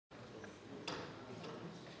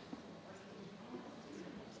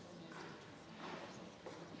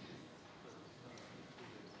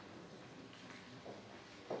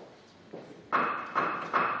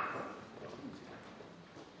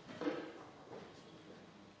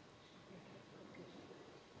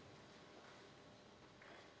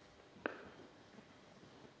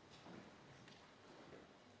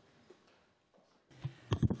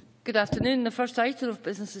Good afternoon. The first item of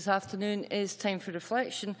business this afternoon is time for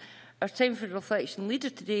reflection. Our time for reflection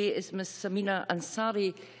leader today is Ms Samina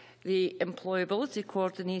Ansari, the Employability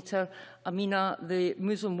Coordinator, Amina, the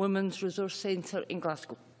Muslim Women's Resource Centre in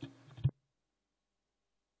Glasgow.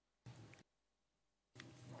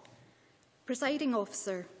 Presiding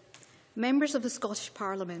Officer, members of the Scottish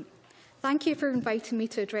Parliament, thank you for inviting me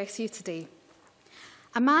to address you today.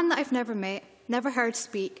 A man that I've never met, never heard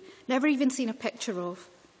speak, never even seen a picture of,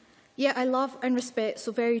 yet I love and respect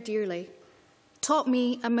so very dearly, taught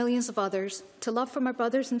me and millions of others to love for my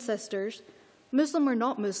brothers and sisters, Muslim or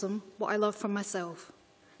not Muslim, what I love for myself,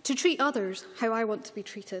 to treat others how I want to be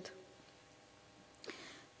treated.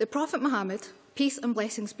 The Prophet Muhammad, peace and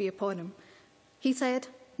blessings be upon him, he said,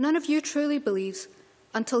 "None of you truly believes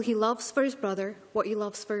until he loves for his brother what he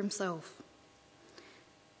loves for himself."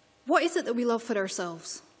 What is it that we love for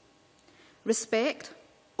ourselves? Respect,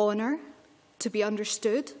 honour, to be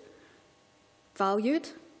understood, valued,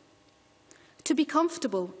 to be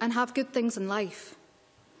comfortable and have good things in life.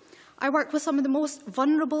 I work with some of the most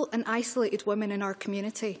vulnerable and isolated women in our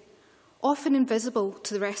community, often invisible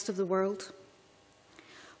to the rest of the world.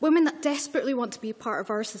 Women that desperately want to be part of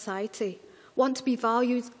our society, want to be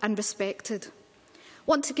valued and respected,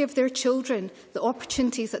 want to give their children the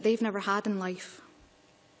opportunities that they've never had in life.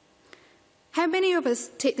 How many of us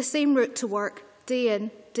take the same route to work day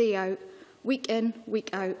in, day out, week in, week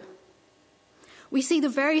out? We see the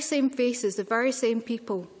very same faces, the very same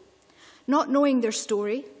people, not knowing their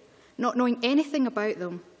story, not knowing anything about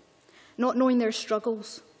them, not knowing their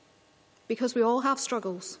struggles, because we all have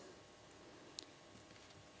struggles.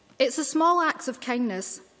 It's the small acts of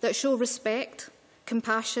kindness that show respect,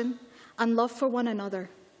 compassion, and love for one another.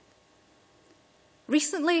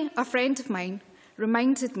 Recently, a friend of mine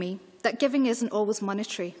reminded me that giving isn't always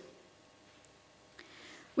monetary.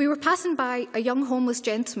 We were passing by a young homeless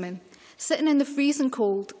gentleman sitting in the freezing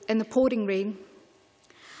cold in the pouring rain.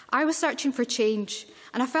 I was searching for change,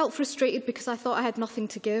 and I felt frustrated because I thought I had nothing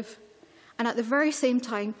to give. And at the very same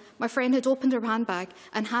time, my friend had opened her handbag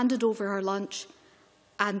and handed over her lunch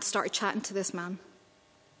and started chatting to this man.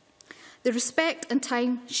 The respect and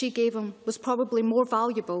time she gave him was probably more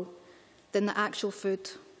valuable than the actual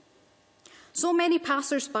food. So many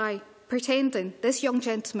passers-by pretending this young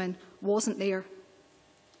gentleman wasn't there.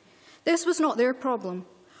 This was not their problem,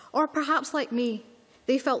 or perhaps like me,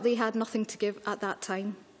 they felt they had nothing to give at that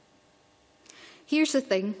time. Here's the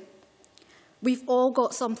thing, we've all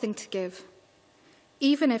got something to give,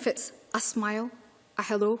 even if it's a smile, a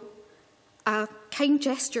hello, a kind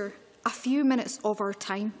gesture, a few minutes of our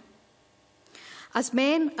time. As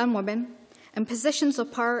men and women in positions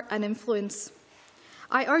of power and influence,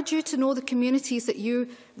 I urge you to know the communities that you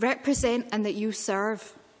represent and that you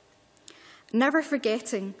serve. Never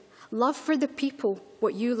forgetting, love for the people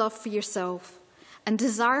what you love for yourself, and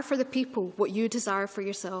desire for the people what you desire for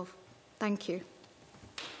yourself. Thank you.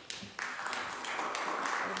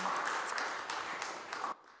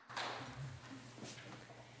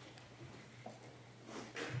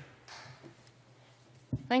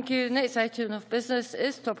 Thank you. The next item of business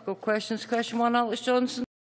is topical questions. Question 1, Alex Johnson.